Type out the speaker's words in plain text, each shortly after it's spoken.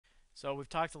So we've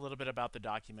talked a little bit about the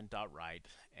document.write,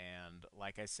 and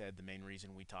like I said, the main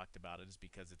reason we talked about it is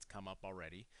because it's come up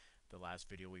already. The last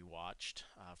video we watched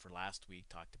for last week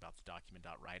talked about the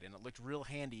document.write, and it looked real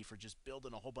handy for just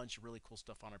building a whole bunch of really cool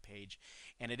stuff on our page.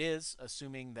 And it is,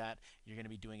 assuming that you're going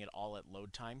to be doing it all at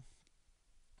load time,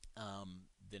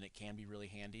 then it can be really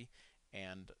handy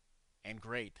and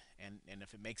great. And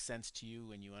if it makes sense to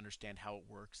you and you understand how it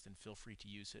works, then feel free to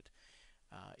use it.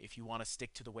 If you want to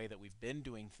stick to the way that we've been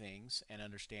doing things and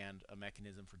understand a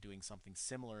mechanism for doing something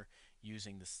similar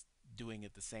using this, doing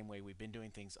it the same way we've been doing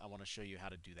things, I want to show you how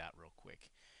to do that real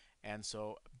quick. And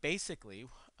so basically,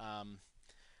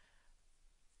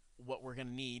 what we're going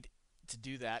to need to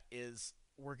do that is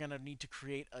we're going to need to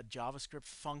create a JavaScript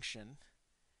function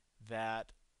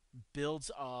that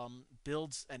builds an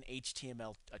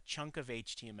HTML, a chunk of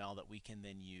HTML that we can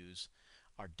then use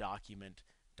our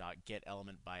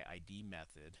document.getElementById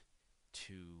method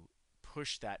to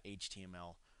push that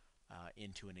HTML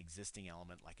into an existing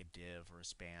element like a div or a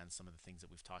span, some of the things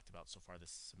that we've talked about so far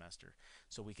this semester.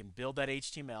 So we can build that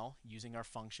HTML using our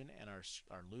function and our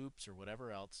loops or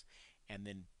whatever else, and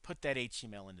then put that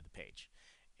HTML into the page.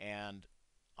 And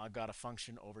I've got a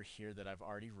function over here that I've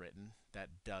already written that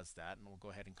does that, and we'll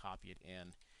go ahead and copy it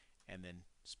in and then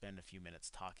spend a few minutes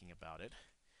talking about it.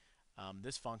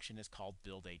 This function is called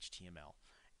build.html.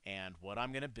 And what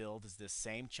I'm going to build is this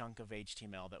same chunk of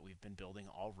HTML that we've been building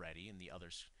already, and the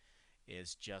others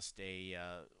is just a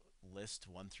list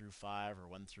 1 through 5 or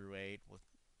 1 through 8.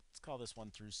 Let's call this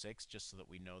 1 through 6 just so that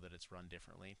we know that it's run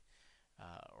differently,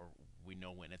 or we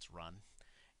know when it's run.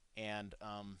 And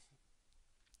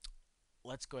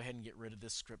let's go ahead and get rid of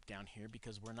this script down here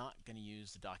because we're not going to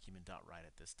use the document.write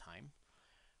at this time.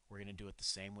 We're going to do it the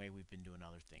same way we've been doing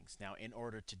other things. Now, in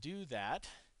order to do that,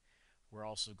 we're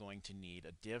also going to need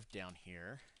a div down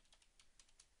here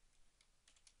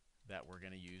that we're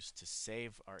going to use to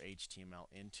save our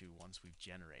HTML into once we've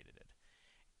generated it.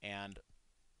 And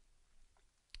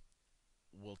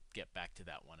we'll get back to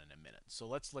that one in a minute. So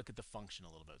let's look at the function a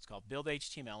little bit. It's called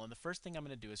build.html, and the first thing I'm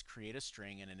going to do is create a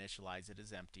string and initialize it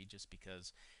as empty, just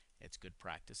because it's good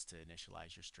practice to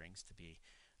initialize your strings to be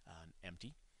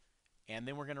empty. And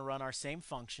then we're going to run our same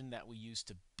function that we used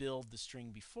to build the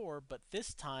string before, but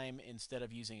this time instead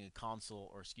of using a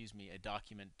console, or excuse me, a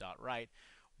document.write,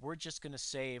 we're just going to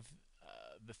save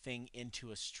the thing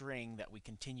into a string that we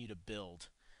continue to build.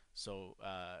 So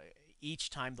each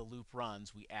time the loop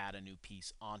runs, we add a new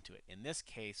piece onto it. In this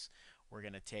case, we're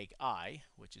going to take I,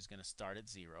 which is going to start at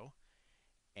 0,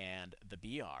 and the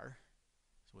BR,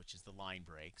 which is the line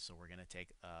break. So we're going to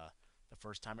take the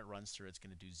first time it runs through, it's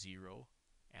going to do 0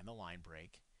 and the line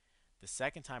break. The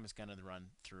second time it's going to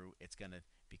run through, it's going to,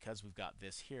 because we've got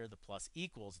this here, the plus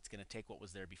equals, it's going to take what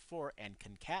was there before and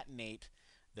concatenate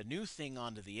the new thing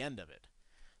onto the end of it.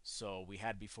 So we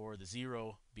had before the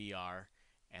 0 BR,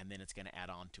 and then it's going to add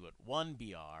on to it 1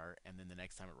 BR, and then the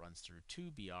next time it runs through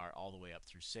 2 BR all the way up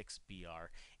through 6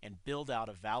 BR, and build out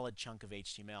a valid chunk of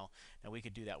HTML. Now we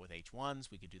could do that with H1s,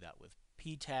 we could do that with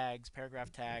P tags,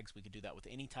 paragraph tags, we could do that with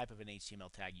any type of an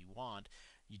HTML tag you want.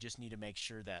 You just need to make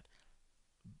sure that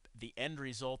the end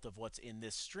result of what's in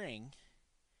this string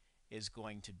is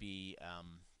going to be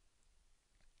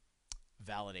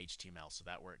valid HTML, so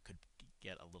that where it could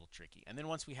get a little tricky. And then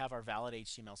once we have our valid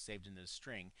HTML saved in this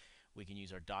string, we can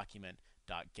use our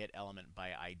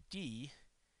document.getElementById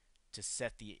to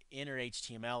set the inner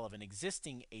HTML of an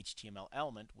existing HTML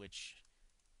element, which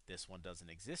this one doesn't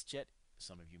exist yet.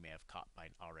 Some of you may have caught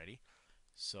by already.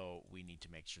 So we need to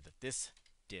make sure that this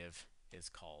div is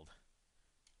called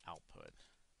output,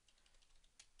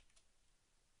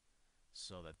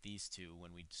 so that these two,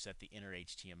 when we set the inner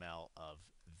HTML of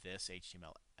this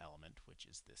HTML element, which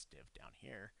is this div down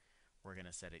here, we're going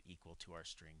to set it equal to our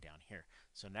string down here.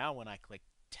 So now when I click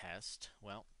test,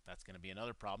 well, that's going to be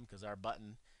another problem because our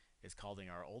button is calling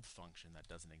our old function that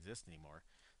doesn't exist anymore.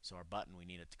 So our button, we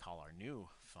need it to call our new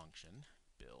function,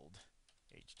 build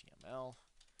HTML.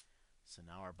 So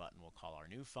now our button will call our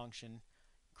new function,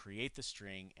 create the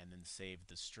string, and then save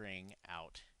the string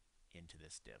out into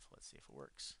this div. Let's see if it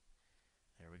works.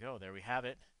 There we go. There we have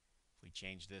it. If we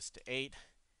change this to 8,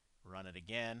 run it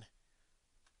again,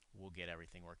 we'll get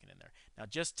everything working in there. Now,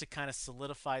 just to kind of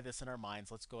solidify this in our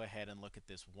minds, let's go ahead and look at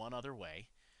this one other way.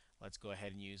 Let's go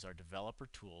ahead and use our developer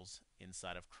tools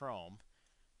inside of Chrome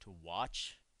to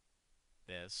watch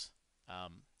this.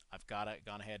 I've gone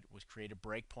ahead and create a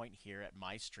breakpoint here at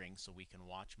my string so we can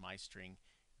watch my string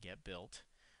get built.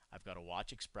 I've got a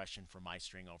watch expression for my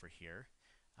string over here.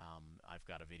 I've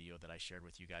got a video that I shared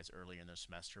with you guys earlier in the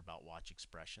semester about watch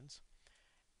expressions.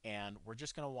 And we're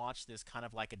just going to watch this kind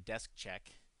of like a desk check.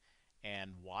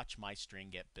 and watch my string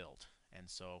get built. And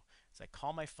so as I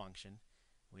call my function,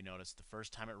 we notice the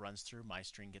first time it runs through, my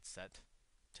string gets set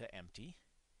to empty.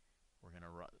 We're going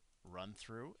to run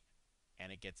through,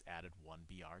 and it gets added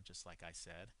 1BR, just like I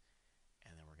said.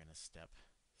 And then we're going to step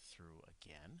through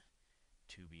again,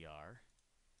 2BR.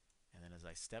 And then as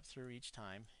I step through each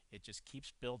time, it just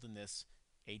keeps building this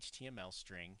HTML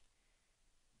string.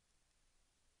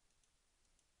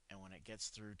 And when it gets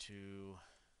through to,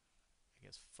 I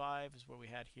guess 5 is what we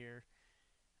had here,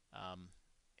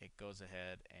 it goes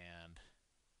ahead and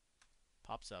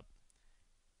pops up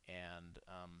and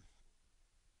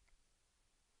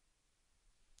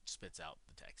spits out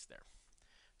the text there.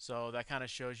 So that kind of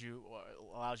shows you,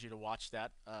 allows you to watch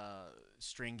that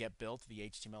string get built, the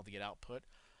HTML to get output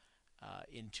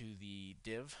into the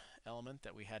div element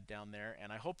that we had down there.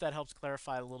 And I hope that helps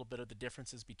clarify a little bit of the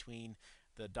differences between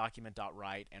the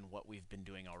document.write and what we've been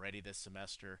doing already this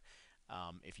semester.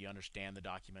 If you understand the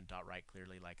document.write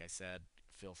clearly, like I said,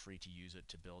 feel free to use it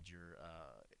to build your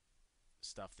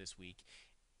stuff this week.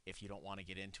 If you don't want to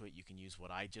get into it, you can use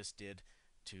what I just did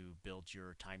to build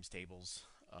your times tables,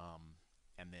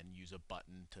 and then use a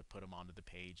button to put them onto the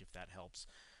page if that helps.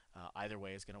 Either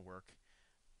way is going to work,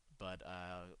 but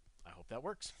I hope that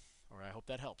works, or I hope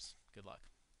that helps. Good luck.